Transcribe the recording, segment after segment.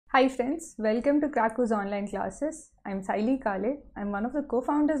Hi friends, welcome to Krako's online classes. I'm Sayali. I'm one of the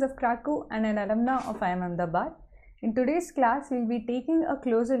co-founders of Krako and an alumna of IIM Ahmedabad. In today's class, we'll be taking a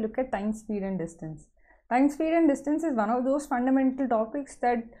closer look at time, speed and distance. Time, speed and distance is one of those fundamental topics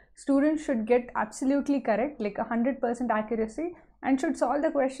that students should get absolutely correct, like 100% accuracy, and should solve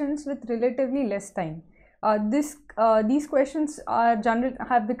the questions with relatively less time. These questions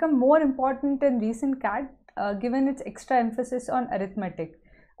have become more important in recent CAT given its extra emphasis on arithmetic.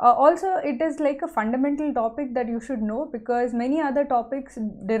 Also, it is like a fundamental topic that you should know because many other topics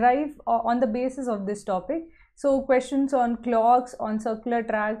derive on the basis of this topic. So questions on clocks, on circular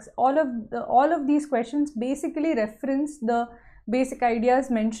tracks, all of these questions basically reference the basic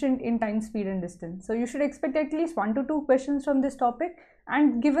ideas mentioned in time, speed and distance. So you should expect at least 1 to 2 questions from this topic,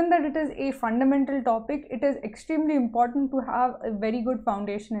 and given that it is a fundamental topic, it is extremely important to have a very good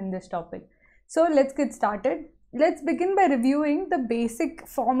foundation in this topic. So let's get started. Let's begin by reviewing the basic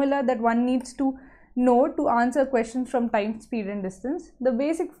formula that one needs to know to answer questions from time, speed and distance. The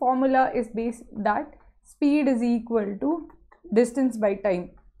basic formula is that speed is equal to distance by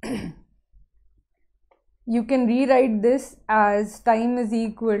time. You can rewrite this as time is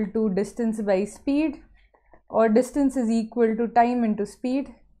equal to distance by speed, or distance is equal to time into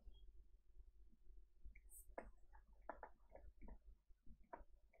speed.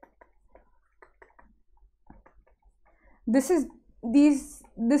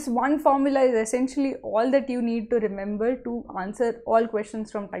 This one formula is essentially all that you need to remember to answer all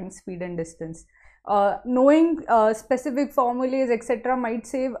questions from time, speed and distance. Knowing specific formulas etc. might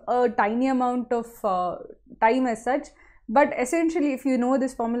save a tiny amount of time as such, but essentially if you know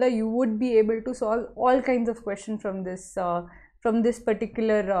this formula, you would be able to solve all kinds of questions from this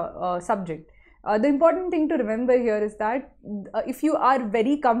particular subject. The important thing to remember here is that if you are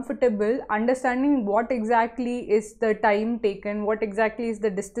very comfortable understanding what exactly is the time taken, what exactly is the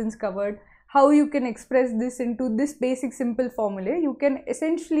distance covered, how you can express this into this basic simple formula, you can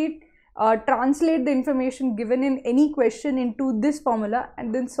essentially translate the information given in any question into this formula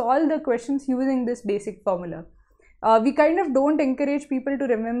and then solve the questions using this basic formula. We kind of don't encourage people to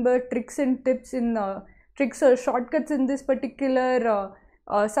remember tricks and tips in tricks or shortcuts in this particular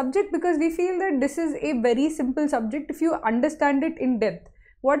subject, because we feel that this is a very simple subject if you understand it in depth.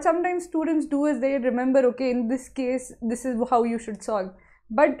 What sometimes students do is they remember, okay, in this case this is how you should solve,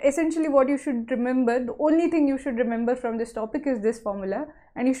 but essentially what you should remember, the only thing you should remember from this topic is this formula,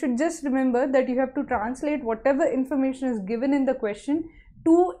 and you should just remember that you have to translate whatever information is given in the question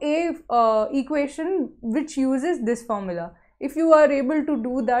to a equation which uses this formula. If you are able to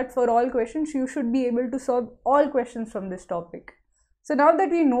do that for all questions, you should be able to solve all questions from this topic. So now that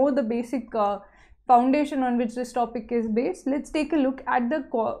we know the basic foundation on which this topic is based, let's take a look at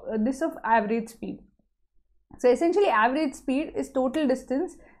this of average speed. So essentially average speed is total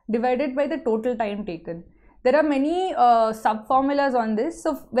distance divided by the total time taken. There are many sub formulas on this.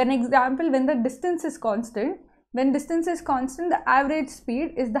 So when the distance is constant, the average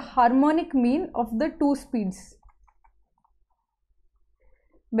speed is the harmonic mean of the two speeds.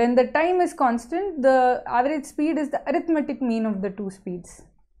 When the time is constant, the average speed is the arithmetic mean of the two speeds.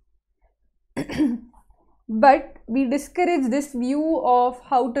 But we discourage this view of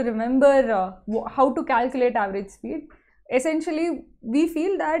how to remember, how to calculate average speed. Essentially, we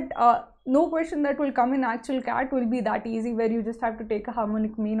feel that no question that will come in actual CAT will be that easy, where you just have to take a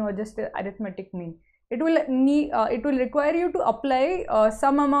harmonic mean or just an arithmetic mean. It will require you to apply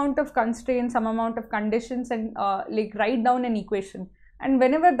some amount of constraints, some amount of conditions, and like write down an equation. And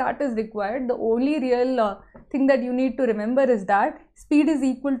whenever that is required, the only real thing that you need to remember is that speed is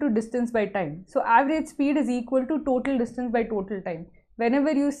equal to distance by time. So average speed is equal to total distance by total time.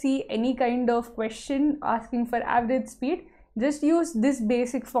 Whenever you see any kind of question asking for average speed, just use this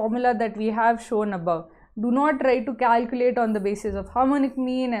basic formula that we have shown above. Do not try to calculate on the basis of harmonic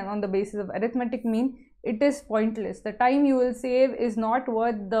mean and on the basis of arithmetic mean. It is pointless. The time you will save is not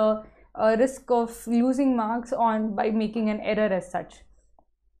worth the risk of losing marks by making an error as such.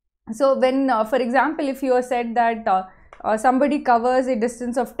 So when, for example, if you are said that somebody covers a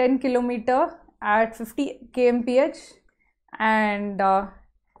distance of 10 km at 50 kmph and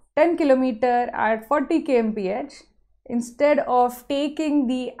 10 km at 40 kmph, instead of taking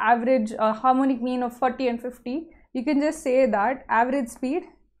the average harmonic mean of 40 and 50, you can just say that average speed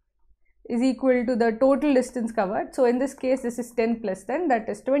is equal to the total distance covered. So in this case, this is 10 plus 10, that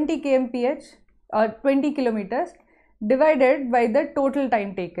is 20 kmph or 20 kilometers divided by the total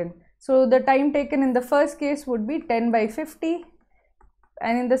time taken. So the time taken in the first case would be 10 by 50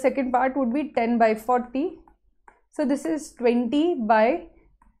 and in the second part would be 10 by 40. So this is 20 by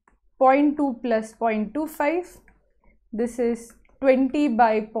 0.2 plus 0.25. This is 20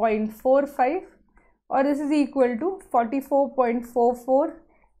 by 0.45, or this is equal to 44.44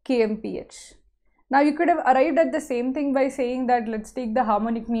 kmph. Now you could have arrived at the same thing by saying that let's take the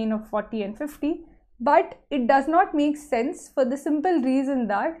harmonic mean of 40 and 50, but it does not make sense for the simple reason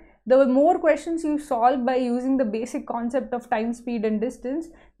that the more questions you solve by using the basic concept of time, speed and distance,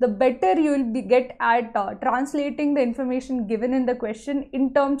 the better you will get at translating the information given in the question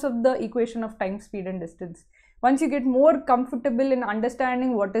in terms of the equation of time, speed and distance. Once you get more comfortable in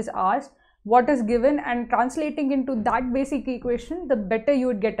understanding what is asked, what is given and translating into that basic equation, the better you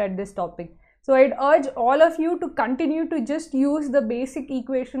would get at this topic. So I'd urge all of you to continue to just use the basic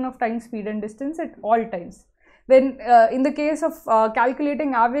equation of time, speed and distance at all times. When in the case of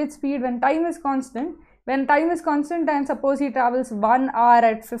calculating average speed, when time is constant and suppose he travels 1 hour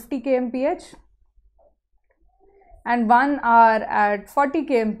at 50 kmph and 1 hour at 40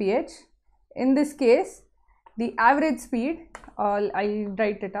 kmph, in this case the average speed, I'll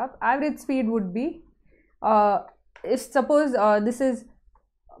write it up, average speed would be, if suppose this is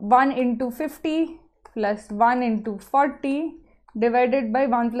 1 into 50 plus 1 into 40 divided by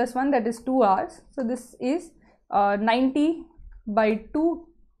 1 plus 1, that is 2 hours. So this is 90 by 2,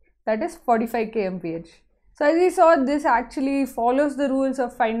 that is 45 kmph. So as we saw, this actually follows the rules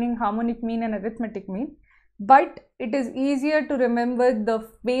of finding harmonic mean and arithmetic mean, but it is easier to remember the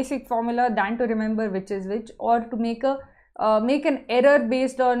basic formula than to remember which is which, or to make an error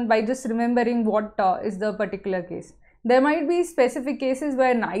based on by just remembering what is the particular case. There might be specific cases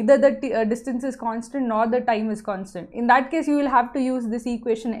where neither the distance is constant nor the time is constant. In that case, you will have to use this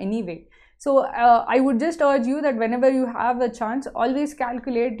equation anyway. So I would just urge you that whenever you have a chance, always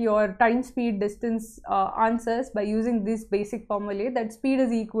calculate your time, speed, distance answers by using this basic formula, that speed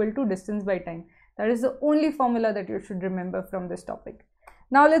is equal to distance by time. That is the only formula that you should remember from this topic.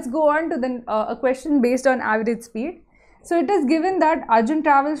 Now let's go on to a question based on average speed. So it is given that Arjun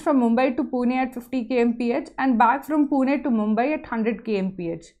travels from Mumbai to Pune at 50 kmph and back from Pune to Mumbai at 100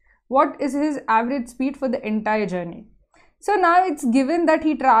 kmph. What is his average speed for the entire journey? So now it's given that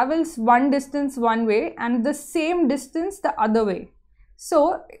he travels one distance one way and the same distance the other way.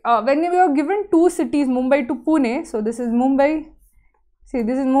 So when you are given two cities, Mumbai to Pune, so this is Mumbai, see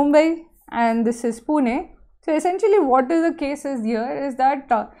this is Mumbai and this is Pune. So essentially what is the case is here is that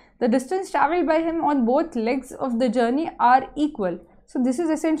the distance travelled by him on both legs of the journey are equal. So this is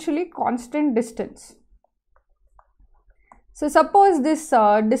essentially constant distance. So suppose this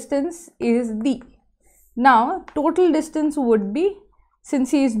distance is d. Now total distance would be,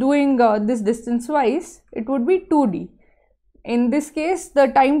 since he is doing this distance wise, it would be 2d. In this case, the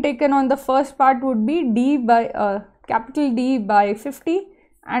time taken on the first part would be d by capital D by 50,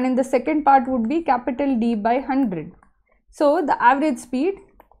 and in the second part would be capital D by 100. So the average speed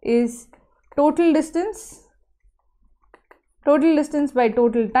is total distance by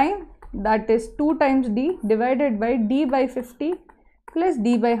total time, that is 2 times d divided by d by 50 plus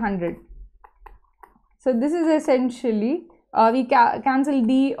d by 100. So this is essentially, we cancel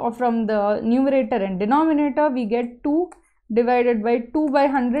d from the numerator and denominator, we get 2 divided by 2 by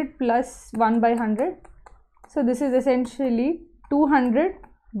 100 plus 1 by 100. So this is essentially 200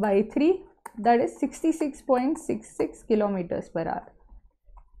 by 3, that is 66.66 kilometers per hour.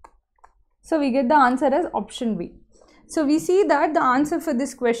 So we get the answer as option B. So we see that the answer for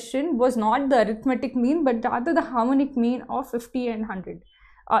this question was not the arithmetic mean but rather the harmonic mean of 50 and 100.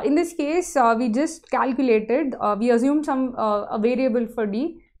 In this case, we just calculated, we assumed some a variable for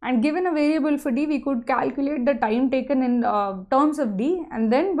d, and given a variable for d, we could calculate the time taken in terms of d,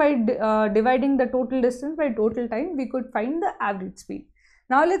 and then by dividing the total distance by total time, we could find the average speed.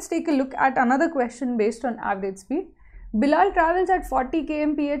 Now let's take a look at another question based on average speed. Bilal travels at 40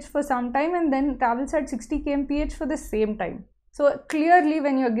 kmph for some time and then travels at 60 kmph for the same time. So clearly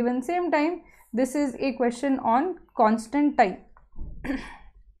when you are given same time, this is a question on constant time.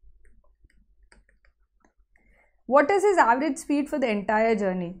 What is his average speed for the entire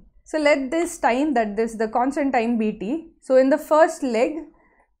journey? So let this time, that this the constant time, be t. So in the first leg,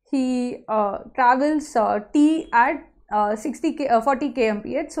 he travels t at 40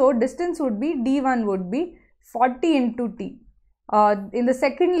 kmph. So distance would be d1 would be 40 into t. In the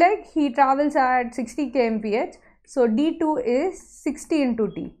second leg, he travels at 60 kmph. So d2 is 60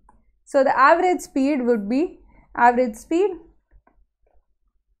 into t. So the average speed would be, average speed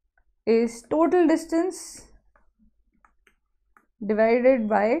is total distance divided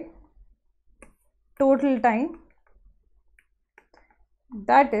by total time,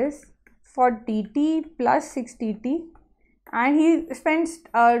 that is 40t plus 60t, and he spends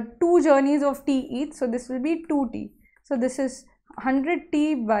 2 journeys of t each, so this will be 2t. So this is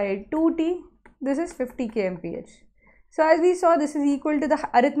 100t by 2t, this is 50 kmph. So as we saw, this is equal to the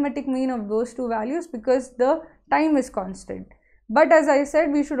arithmetic mean of those two values because the time is constant. But as I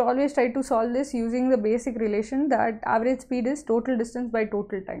said, we should always try to solve this using the basic relation that average speed is total distance by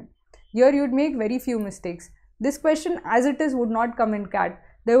total time. Here you would make very few mistakes. This question as it is would not come in CAT.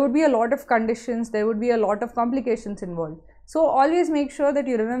 There would be a lot of conditions, there would be a lot of complications involved. So always make sure that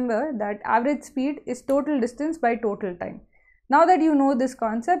you remember that average speed is total distance by total time. Now that you know this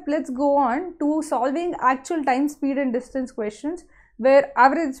concept, let's go on to solving actual time, speed and distance questions where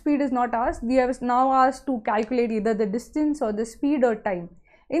average speed is not asked. We are now asked to calculate either the distance or the speed or time.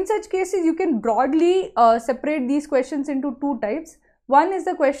 In such cases, you can broadly separate these questions into two types. One is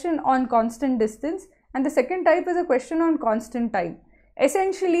the question on constant distance and the second type is a question on constant time.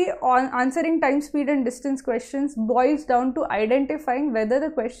 Essentially, on answering time, speed and distance questions boils down to identifying whether the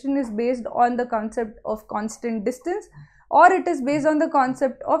question is based on the concept of constant distance or it is based on the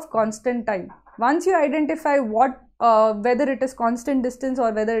concept of constant time. Once you identify whether it is constant distance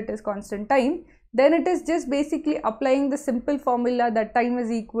or whether it is constant time, then it is just basically applying the simple formula that time is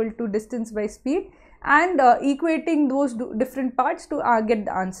equal to distance by speed and equating those different parts to get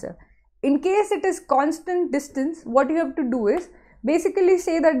the answer. In case it is constant distance, what you have to do is basically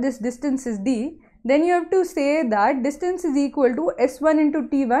say that this distance is d, then you have to say that distance is equal to s1 into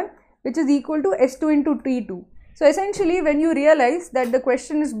t1 which is equal to s2 into t2. So essentially, when you realize that the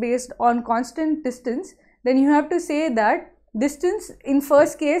question is based on constant distance, then you have to say that distance in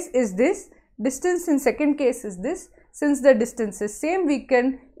first case is this, distance in second case is this. Since the distance is same, we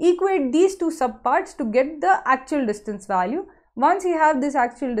can equate these two subparts to get the actual distance value. Once we have this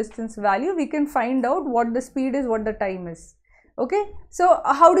actual distance value, we can find out what the speed is, what the time is. Okay, so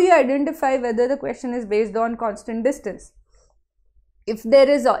how do you identify whether the question is based on constant distance? If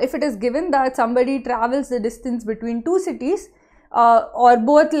it is given that somebody travels the distance between two cities or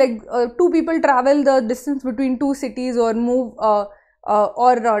both two people travel the distance between two cities or move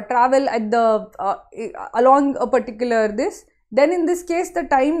travel at along a particular then in this case the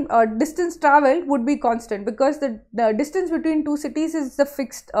time distance traveled would be constant because the distance between two cities is the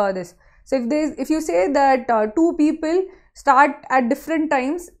fixed So if you say that two people start at different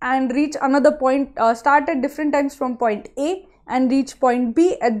times and reach another point, start at different times from point A and reach point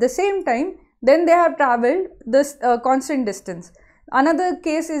B at the same time, then they have traveled this constant distance. Another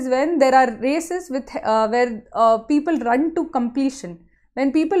case is when there are races with where people run to completion.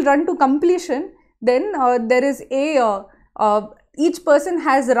 When people run to completion, then there is each person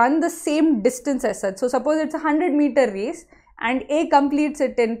has run the same distance as such. So suppose it's a 100-meter race and A completes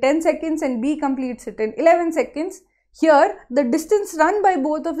it in 10 seconds and B completes it in 11 seconds. Here the distance run by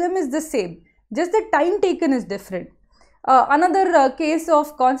both of them is the same, just the time taken is different. Another case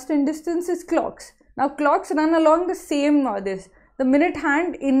of constant distance is clocks. Now clocks run along the same the minute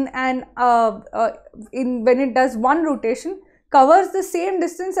hand when it does one rotation covers the same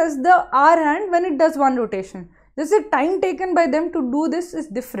distance as the hour hand when it does one rotation. Just the time taken by them to do this is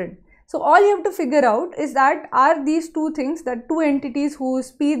different. So all you have to figure out is that are these two things, that two entities whose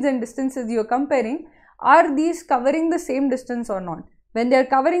speeds and distances you are comparing, are these covering the same distance or not? When they are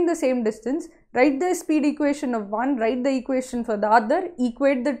covering the same distance, write the speed equation of one, write the equation for the other,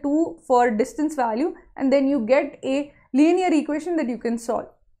 equate the two for distance value, and then you get a linear equation that you can solve.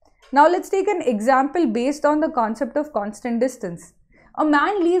 Now let's take an example based on the concept of constant distance. A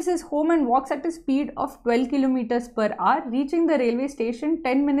man leaves his home and walks at a speed of 12 km per hour, reaching the railway station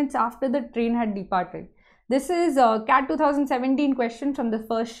 10 minutes after the train had departed. This is a CAT 2017 question from the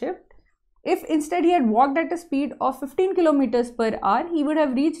first shift. If instead he had walked at a speed of 15 km per hour, he would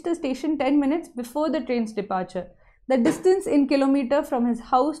have reached the station 10 minutes before the train's departure. The distance in kilometer from his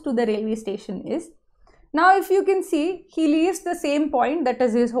house to the railway station is. Now if you can see, he leaves the same point, that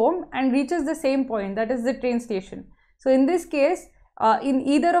is his home, and reaches the same point, that is the train station. So in this case, in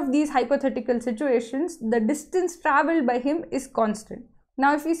either of these hypothetical situations, the distance travelled by him is constant.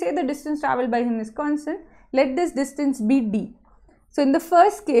 Now if we say the distance travelled by him is constant, let this distance be d. So in the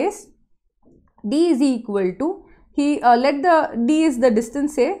first case, d is equal to, let the d is the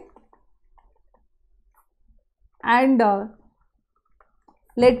distance A, and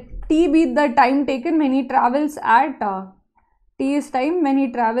let t be the time taken when he travels at t is time when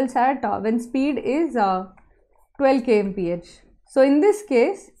he travels at when speed is 12 kmph. So in this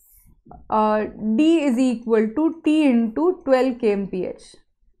case, d is equal to t into 12 kmph.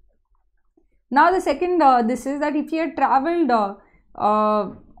 Now the second this is that if he had travelled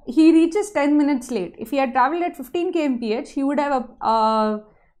he reaches 10 minutes late. If he had travelled at 15 kmph, he would have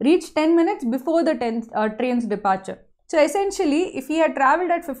reached 10 minutes before the train's departure. So essentially, if he had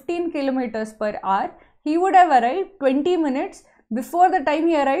travelled at 15 km per hour, he would have arrived 20 minutes before the time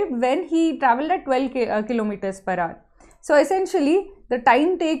he arrived when he travelled at 12 km per hour. So essentially the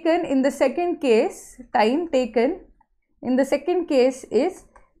time taken in the second case, is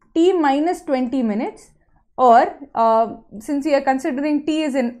t minus 20 minutes, or since we are considering t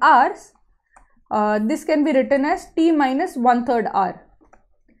is in hours, this can be written as t minus 1/3 hour.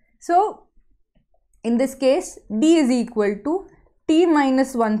 So in this case, d is equal to t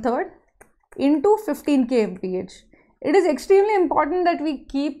minus 1/3 into 15 kmph. It is extremely important that we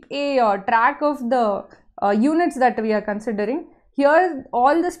keep a track of the units that we are considering. Here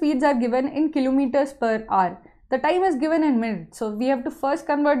all the speeds are given in kilometers per hour. The time is given in minutes. So we have to first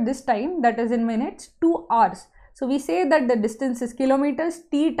convert this time, that is in minutes, to hours. So we say that the distance is kilometers,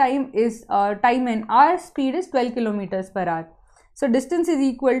 t time is time in hours, speed is 12 kilometers per hour. So distance is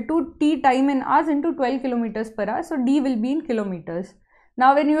equal to t time in hours into 12 kilometers per hour. So d will be in kilometers.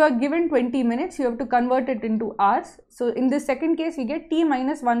 Now when you are given 20 minutes, you have to convert it into hours. So in this second case, we get t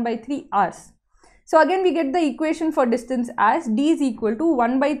minus 1/3 hours. So again we get the equation for distance as d is equal to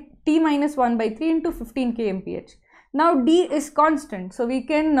t minus 1/3 into 15 kmph. Now d is constant, so we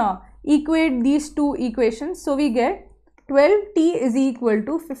can equate these two equations. So we get 12t is equal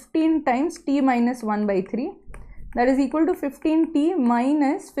to 15 times t minus 1/3, that is equal to 15t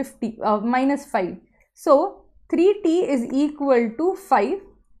minus 5. So 3t is equal to 5,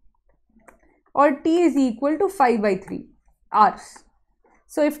 or t is equal to 5/3 hours.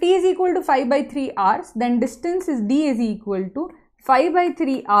 So if t is equal to 5/3 hours, then distance is d is equal to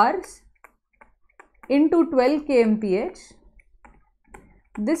 5/3 hours into 12 kmph.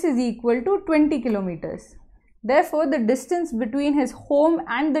 This is equal to 20 kilometers. Therefore, the distance between his home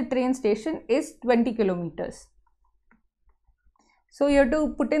and the train station is 20 kilometers. So you have to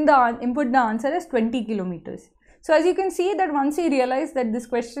input the answer as 20 kilometers. So as you can see that once we realize that this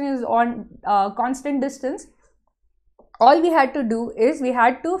question is on constant distance, all we had to do is we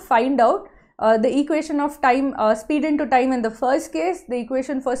had to find out the equation of time, speed into time in the first case, the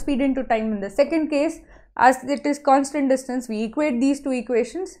equation for speed into time in the second case. As it is constant distance, we equate these two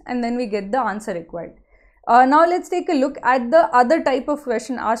equations and then we get the answer required. Now let's take a look at the other type of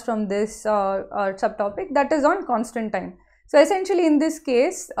question asked from this subtopic, that is on constant time. So essentially in this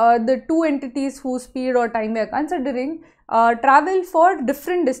case, the two entities whose speed or time we are considering travel for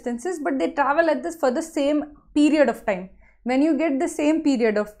different distances, but they travel for the same period of time. When you get the same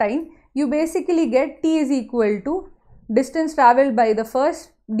period of time, you basically get t is equal to distance traveled by the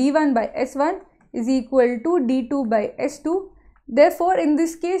first, d1 by s1 is equal to d2 by s2. Therefore, in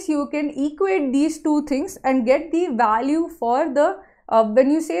this case, you can equate these two things and get the value for the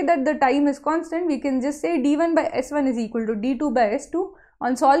when you say that the time is constant, we can just say d1 by s1 is equal to d2 by s2.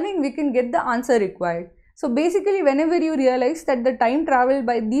 On solving, we can get the answer required. So basically, whenever you realize that the time traveled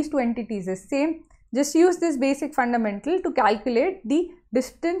by these two entities is same, just use this basic fundamental to calculate the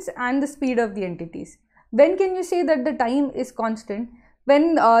distance and the speed of the entities. When can you say that the time is constant?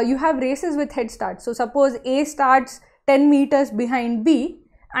 When you have races with head start. So suppose A starts 10 meters behind B,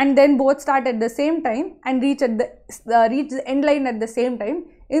 and then both start at the same time and reach the end line at the same time.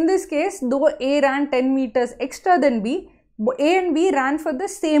 In this case, though A ran 10 meters extra than B, A and B ran for the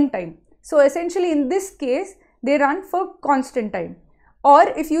same time. So essentially in this case, they run for constant time. Or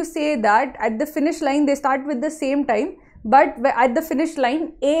if you say that at the finish line they start with the same time, but at the finish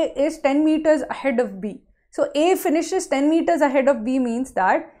line A is 10 meters ahead of B. So A finishes 10 meters ahead of B means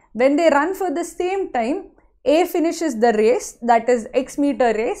that when they run for the same time, A finishes the race, that is x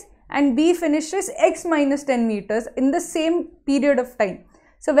meter race, and B finishes x minus 10 meters in the same period of time.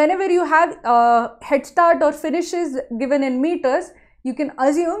 So whenever you have head start or finishes given in meters, you can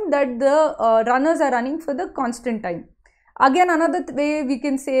assume that the runners are running for the constant time. Again, another way we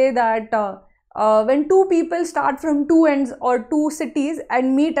can say that when two people start from two ends or two cities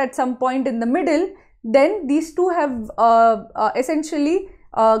and meet at some point in the middle, then these two have essentially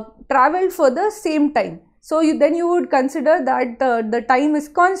traveled for the same time. So then you would consider that the time is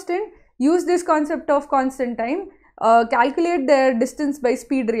constant, use this concept of constant time, calculate their distance by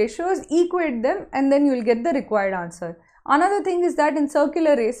speed ratios, equate them, and then you will get the required answer. Another thing is that in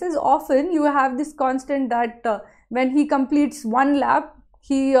circular races, often you have this constant that when he completes one lap,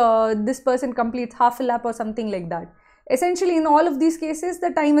 this person completes half a lap or something like that. Essentially in all of these cases,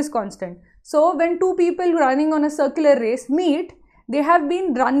 the time is constant. So when two people running on a circular race meet, they have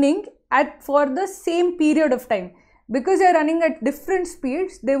been running for the same period of time. Because they are running at different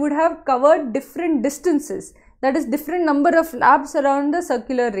speeds, they would have covered different distances, that is different number of laps around the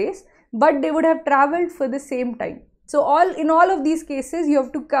circular race, but they would have traveled for the same time. So in all of these cases, you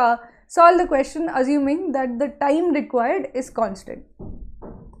have to solve the question assuming that the time required is constant.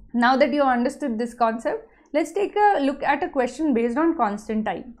 Now that you have understood this concept, let's take a look at a question based on constant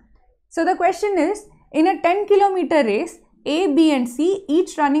time. So the question is, In a 10-kilometer race, A, B and C,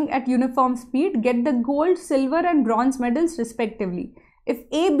 each running at uniform speed, get the gold, silver and bronze medals respectively. If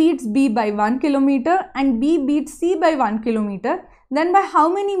A beats B by 1 kilometer and B beats C by 1 kilometer, then by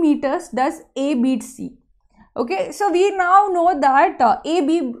how many meters does A beat C? Okay, so we now know that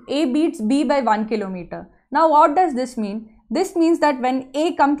A beats B by 1 kilometer. Now what does this mean? This means that when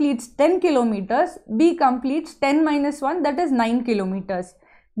A completes 10 kilometers, B completes 10 minus 1, that is 9 kilometers.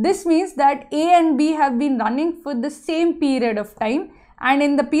 This means that A and B have been running for the same period of time, and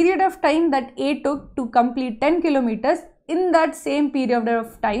in the period of time that A took to complete 10 kilometers, in that same period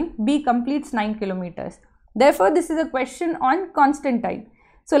of time, B completes 9 kilometers. Therefore, this is a question on constant time.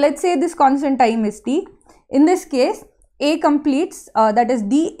 So, let's say this constant time is T. In this case, A completes, that is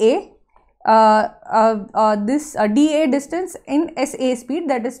dA, this dA distance in SA speed,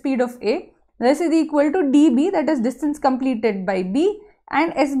 that is speed of A. This is equal to dB, that is distance completed by B,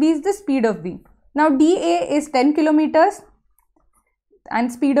 and SB is the speed of B. Now dA is 10 kilometers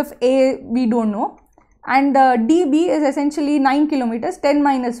and speed of A we don't know, and dB is essentially 9 kilometers, 10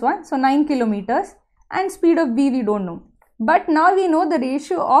 minus 1, so 9 kilometers, and speed of B we don't know. But now we know the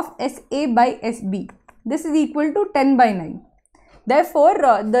ratio of SA by SB. This is equal to 10 by 9. Therefore,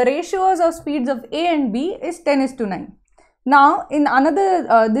 the ratios of speeds of A and B is 10:9. Now, in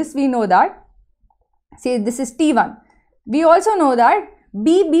another, this we know that, say this is T1. We also know that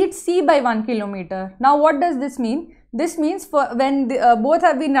B beats C by 1 kilometer. Now, what does this mean? This means for when both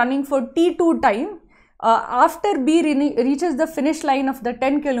have been running for T2 time, after B reaches the finish line of the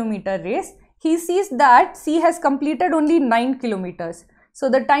 10-kilometer race, he sees that C has completed only 9 kilometers. So,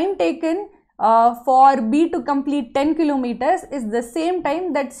 the time taken for B to complete 10 kilometers is the same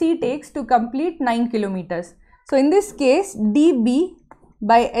time that C takes to complete 9 kilometers. So, in this case, dB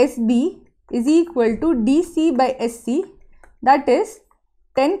by SB is equal to dC by SC, that is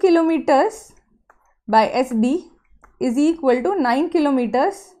 10 kilometers by SB is equal to 9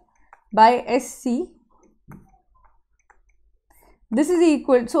 kilometers by SC. This is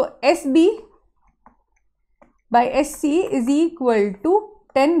equal, so SB by SC is equal to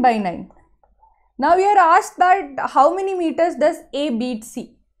 10 by 9. Now we are asked that how many meters does A beat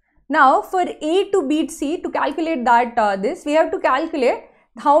C? Now for A to beat C, to calculate that we have to calculate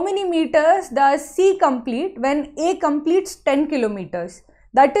how many meters does C complete when A completes 10 kilometers.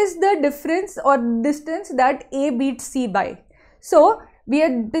 That is the difference or distance that A beats C by. So we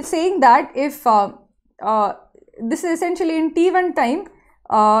are saying that if this is essentially in T1 time,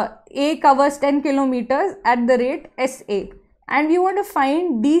 A covers 10 kilometers at the rate SA, and we want to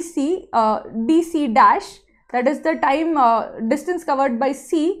find DC dash, that is the time distance covered by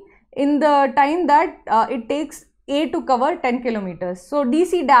C in the time that it takes A to cover 10 kilometers. So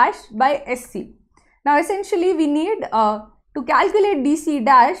DC dash by SC. Now essentially we need to calculate DC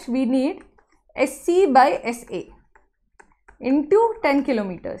dash, we need SC by SA into 10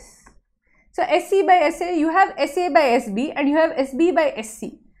 kilometers. So SC by SA, you have SA by SB and you have SB by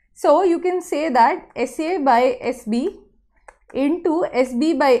SC. So you can say that SA by SB into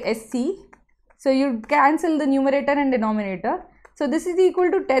SB by SC. So you cancel the numerator and denominator. So this is equal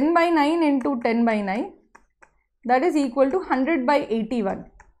to 10 by 9 into 10 by 9. That is equal to 100 by 81.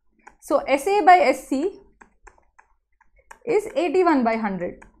 So SA by SC is 81 by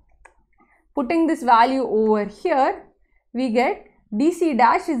 100. Putting this value over here, we get DC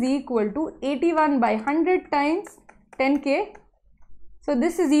dash is equal to 81 by 100 times 10k. So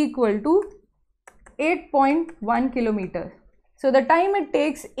this is equal to 8.1 kilometers. So the time it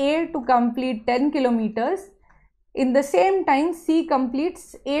takes A to complete 10 kilometers, in the same time C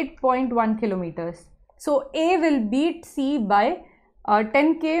completes 8.1 kilometers. So A will beat C by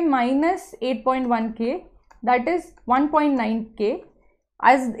 10k minus 8.1k, that is 1.9k.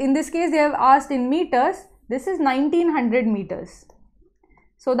 As in this case they have asked in meters, this is 1900 meters.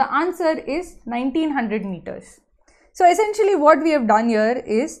 So the answer is 1900 meters. So essentially what we have done here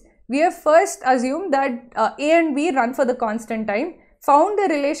is, we have first assumed that A and B run for the constant time, found a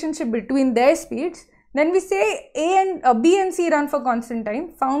relationship between their speeds. Then we say B and C run for constant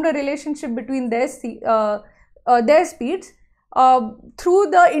time, found a relationship between their speeds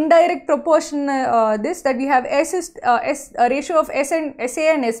through the indirect proportion this that we have a ratio of SA and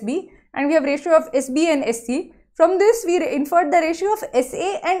SB, and we have ratio of SB and SC. From this we inferred the ratio of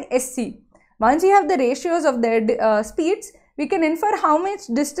SA and SC. Once we have the ratios of their speeds, we can infer how much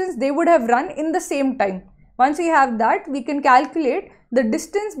distance they would have run in the same time. Once we have that, we can calculate the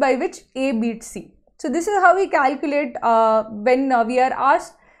distance by which A beats C. So this is how we calculate when we are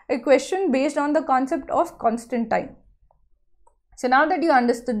asked a question based on the concept of constant time. So now that you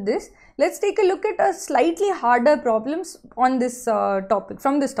understood this, let's take a look at a slightly harder problems on this topic,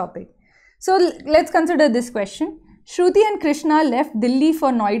 from this topic. So let's consider this question. Shruti and Krishna left Delhi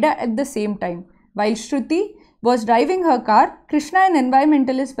for Noida at the same time. While Shruti was driving her car, Krishna, an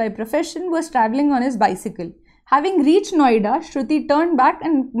environmentalist by profession, was travelling on his bicycle. Having reached Noida, Shruti turned back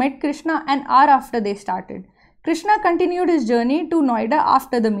and met Krishna an hour after they started. Krishna continued his journey to Noida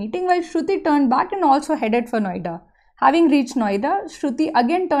after the meeting, while Shruti turned back and also headed for Noida. Having reached Noida, Shruti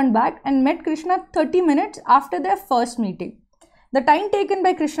again turned back and met Krishna 30 minutes after their first meeting. The time taken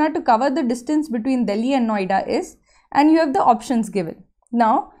by Krishna to cover the distance between Delhi and Noida is, and you have the options given.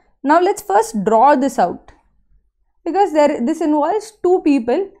 Now let's first draw this out, because this involves two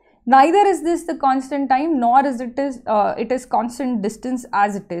people. Neither is this the constant time, nor is it is constant distance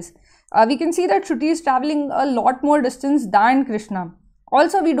as it is. We can see that Shruti is traveling a lot more distance than Krishna.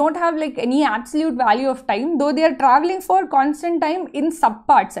 Also, we don't have like any absolute value of time, though they are traveling for constant time in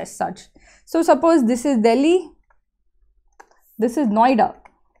subparts as such. So suppose this is Delhi, this is Noida.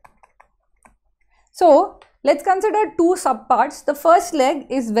 So let's consider two subparts. The first leg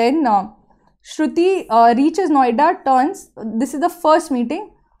is when Shruti reaches Noida, turns. This is the first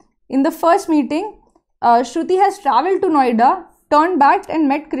meeting. In the first meeting, Shruti has travelled to Noida, turned back and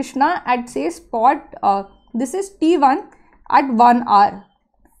met Krishna at say spot, this is T1 at 1 hour.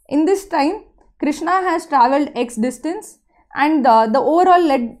 In this time, Krishna has travelled X distance, and the overall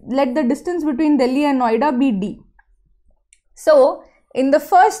let the distance between Delhi and Noida be D. So in the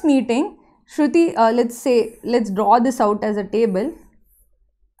first meeting, Shruti, let's draw this out as a table.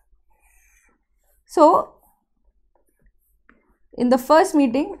 So in the first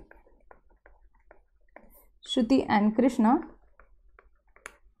meeting, Shruti and Krishna,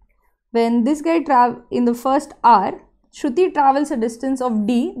 when this guy in the first hour, Shruti travels a distance of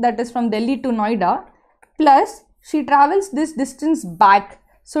D, that is from Delhi to Noida, plus she travels this distance back,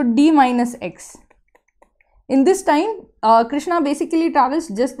 so D minus X. In this time, Krishna basically travels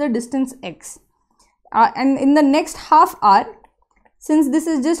just the distance X. And in the next half hour, since this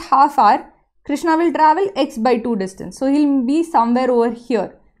is just half hour, Krishna will travel X by 2 distance. So he'll be somewhere over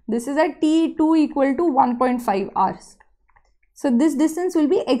here. This is at T2 equal to 1.5 hours. So this distance will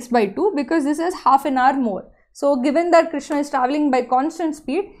be X by 2 because this is half an hour more. So given that Krishna is traveling by constant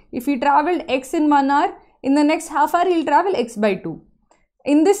speed, if he travelled X in 1 hour, in the next half hour he'll travel X by 2.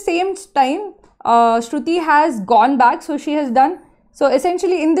 In this same time, Shruti has gone back, so she has done, so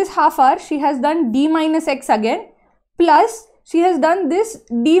essentially in this half hour she has done D minus X again, plus she has done this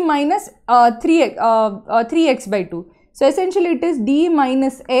D minus 3x by 2. So essentially it is D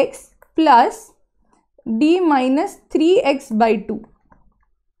minus X plus D minus 3x by 2.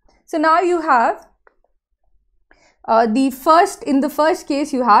 So now you have in the first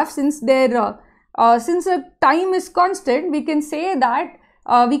case you have, since the time is constant, we can say that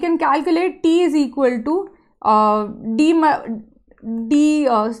we can calculate T is equal to D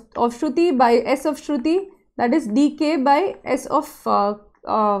of Shruti by S of Shruti, that is dk by S of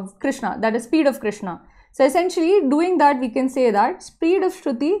Krishna, that is speed of Krishna. So essentially doing that, we can say that speed of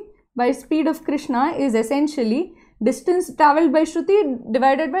Shruti by speed of Krishna is essentially distance travelled by Shruti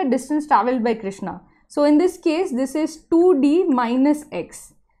divided by distance travelled by Krishna. So in this case, this is 2D minus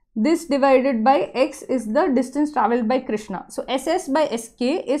X. This divided by X is the distance travelled by Krishna. So SS by SK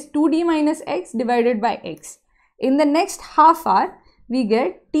is 2D minus X divided by X. In the next half hour, we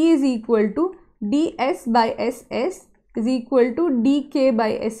get T is equal to DS by SS is equal to DK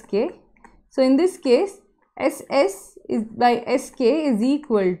by SK. So in this case, SS is by SK is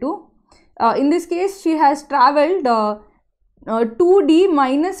equal to, in this case she has travelled 2D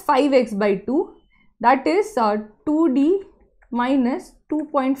minus 5x by 2, that is 2D minus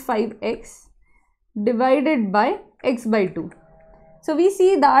 2.5x divided by x by 2. So we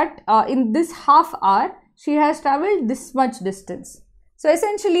see that in this half hour she has travelled this much distance. So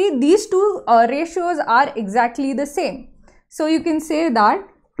essentially these two ratios are exactly the same. So you can say that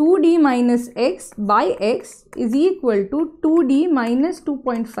 2D minus x by x is equal to 2D minus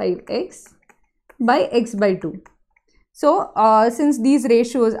 2.5x by x by 2. So since these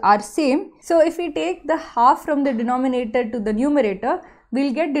ratios are same, so if we take the half from the denominator to the numerator,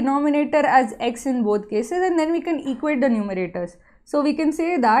 we'll get denominator as x in both cases, and then we can equate the numerators. So we can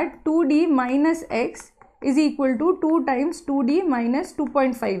say that 2D minus x is equal to 2 times 2D minus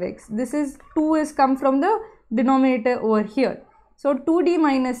 2.5x. This is 2 is come from the denominator over here. So 2D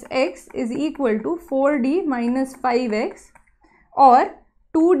minus x is equal to 4D minus 5x, or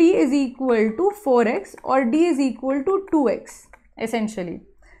 2D is equal to 4x, or D is equal to 2x essentially.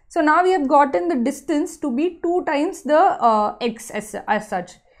 So now we have gotten the distance to be 2 times the x as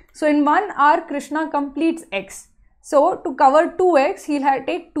such. So in 1 hour Krishna completes x. So to cover 2x he'll have to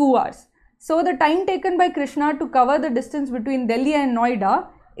take 2 hours. So the time taken by Krishna to cover the distance between Delhi and Noida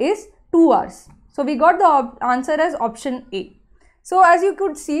is 2 hours. So we got the answer as option A. So as you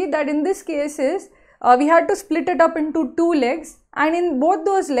could see that in this cases, we had to split it up into 2 legs, and in both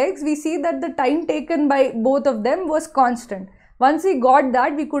those legs we see that the time taken by both of them was constant. Once we got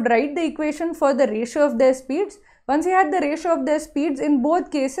that, we could write the equation for the ratio of their speeds. Once we had the ratio of their speeds in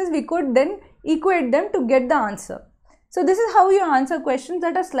both cases, we could then equate them to get the answer. So this is how you answer questions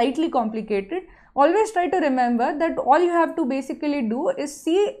that are slightly complicated. Always try to remember that all you have to basically do is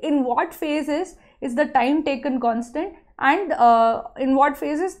see in what phases is the time taken constant, and in what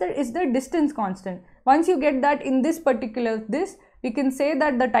phases is the distance constant. Once you get that in this particular we can say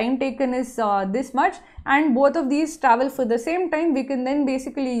that the time taken is this much, and both of these travel for the same time. We can then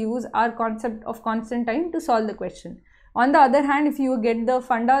basically use our concept of constant time to solve the question. On the other hand, if you get the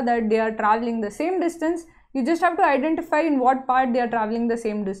funda that they are traveling the same distance, you just have to identify in what part they are traveling the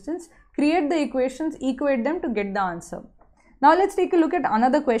same distance, create the equations, equate them to get the answer. Now let's take a look at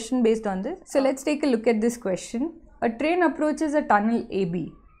another question based on this. So let's take a look at this question. A train approaches a tunnel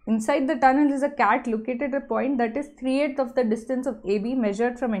AB. Inside the tunnel is a cat located at a point that is 3/8 of the distance of AB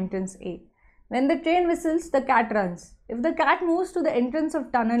measured from entrance A. When the train whistles, the cat runs. If the cat moves to the entrance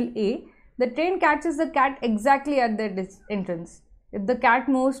of tunnel A, the train catches the cat exactly at the entrance. If the cat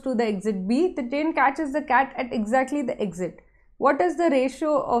moves to the exit B, the train catches the cat at exactly the exit. What is the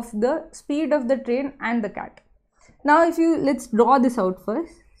ratio of the speed of the train and the cat? Now let's draw this out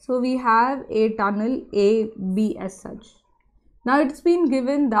first. So we have a tunnel AB as such. Now it's been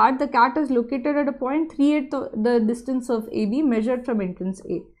given that the cat is located at a point 3/8 of the distance of AB measured from entrance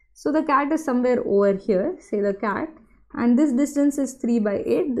A. So the cat is somewhere over here, say the cat, and this distance is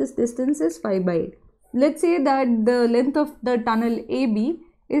 3/8, this distance is 5/8. Let's say that the length of the tunnel AB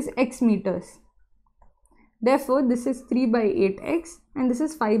is x meters. Therefore, this is 3/8x and this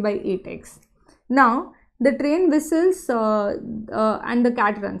is 5/8x. Now, the train whistles and the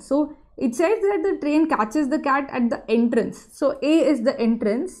cat runs. So, it says that the train catches the cat at the entrance. So, A is the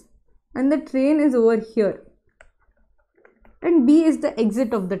entrance and the train is over here. And B is the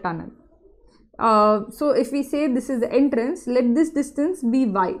exit of the tunnel. So, if we say this is the entrance, let this distance be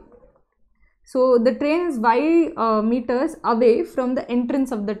y. So, the train is y meters away from the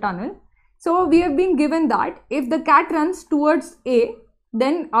entrance of the tunnel. So, we have been given that if the cat runs towards A,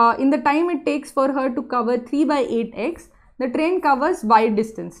 then in the time it takes for her to cover 3/8x, the train covers y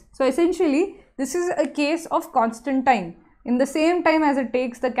distance. So, essentially, this is a case of constant time. In the same time as it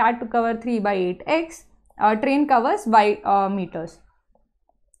takes the cat to cover 3/8x, train covers y meters.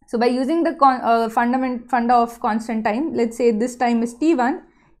 So, by using the funda of constant time, let's say this time is t1.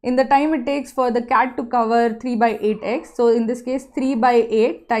 In the time it takes for the cat to cover 3/8x, so in this case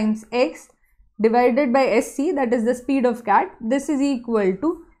 3/8 times x divided by sc, that is the speed of cat, this is equal to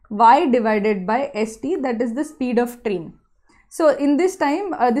y divided by st, that is the speed of train. So in this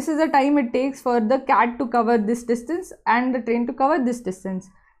time, this is the time it takes for the cat to cover this distance and the train to cover this distance.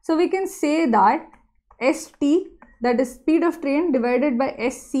 So we can say that st, that is speed of train, divided by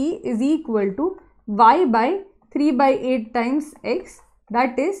sc is equal to y by 3/8 times x,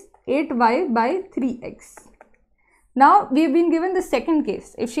 that is 8y by 3x. Now we have been given the second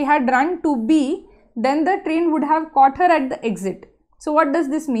case. If she had run to B, then the train would have caught her at the exit. So what does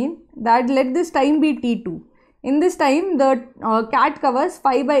this mean? That let this time be t2. In this time, the cat covers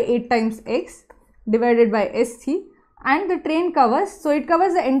 5/8 times x divided by sc, and the train covers, so it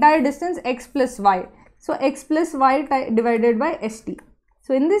covers the entire distance x plus y. So x plus y divided by st.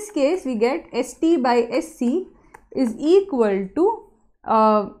 So in this case, we get st by sc is equal to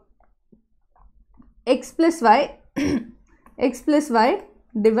x plus y x plus y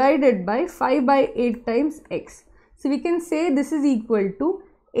divided by 5/8 times x. So we can say this is equal to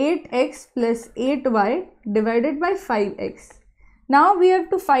 8x plus 8y divided by 5x. Now we have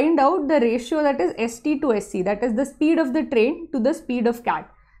to find out the ratio, that is st to sc, that is the speed of the train to the speed of cat.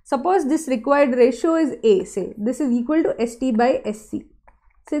 Suppose this required ratio is a, say this is equal to st by sc.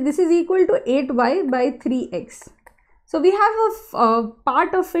 So this is equal to 8y by 3x. So we have a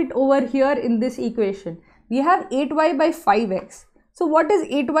part of it over here in this equation. We have 8y by 5x. So what is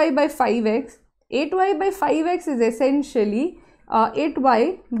 8y by 5x? 8y by 5x is essentially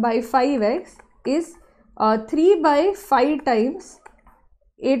 8y by 5x is 3/5 times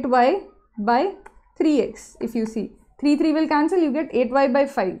 8y by 3x. If you see 3 will cancel, you get 8y by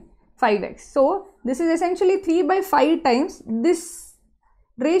 5x. So this is essentially 3/5 times this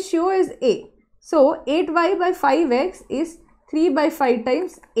ratio is a. So 8y by 5x is 3/5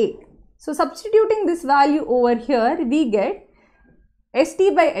 times a. So substituting this value over here, we get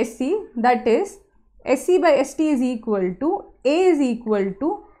st by sc, that is sc by st is equal to a is equal to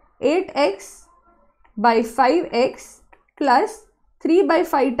 8x by 5x plus 3 by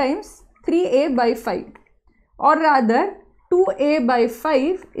 5 times 3a by 5, or rather 2a by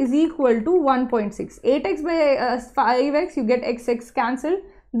 5 is equal to 1.6. 8x by 5x, you get x cancel.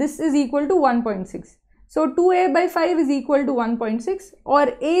 This is equal to 1.6. So 2a by 5 is equal to 1.6, or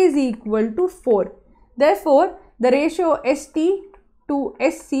a is equal to 4. Therefore, the ratio ST to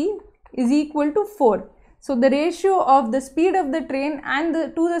SC is equal to 4. So the ratio of the speed of the train and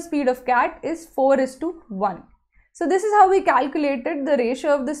to the speed of cat is 4:1. So this is how we calculated the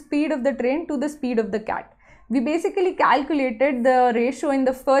ratio of the speed of the train to the speed of the cat. We basically calculated the ratio in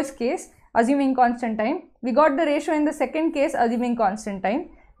the first case assuming constant time. We got the ratio in the second case assuming constant time.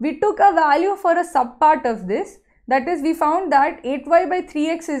 We took a value for a subpart of this, that is, we found that 8y by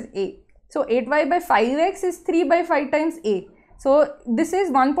 3x is a. So 8y by 5x is 3 by 5 times a. So this is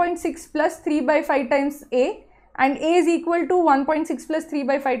 1.6 plus 3 by 5 times a, and a is equal to 1.6 plus 3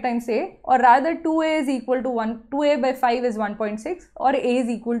 by 5 times a, or rather 2a is equal to 2a by 5 is 1.6, or a is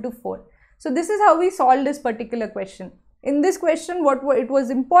equal to 4. So this is how we solved this particular question. In this question, it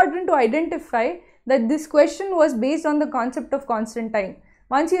was important to identify that this question was based on the concept of constant time.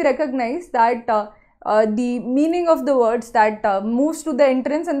 Once you recognize that the meaning of the words that moves to the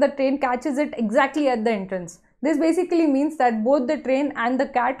entrance and the train catches it exactly at the entrance. This basically means that both the train and the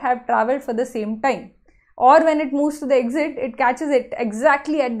cat have travelled for the same time. Or when it moves to the exit, it catches it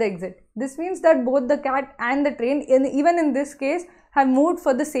exactly at the exit. This means that both the cat and the train, even in this case, have moved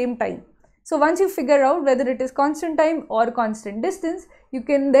for the same time. So once you figure out whether it is constant time or constant distance, you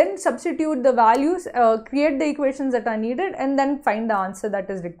can then substitute the values, create the equations that are needed, and then find the answer that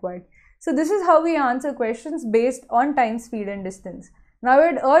is required. So this is how we answer questions based on time, speed and distance. Now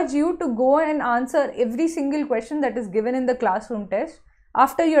I would urge you to go and answer every single question that is given in the classroom test.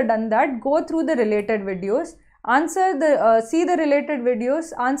 After you're done that, go through the related videos, see the related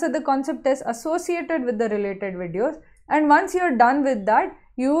videos, answer the concept test associated with the related videos, and once you're done with that,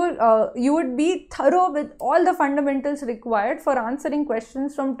 you would be thorough with all the fundamentals required for answering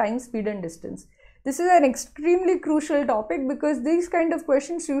questions from time, speed and distance. This is an extremely crucial topic because these kind of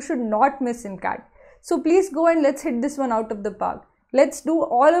questions you should not miss in CAT. So please go and let's hit this one out of the park. Let's do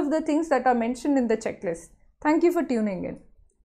all of the things that are mentioned in the checklist. Thank you for tuning in.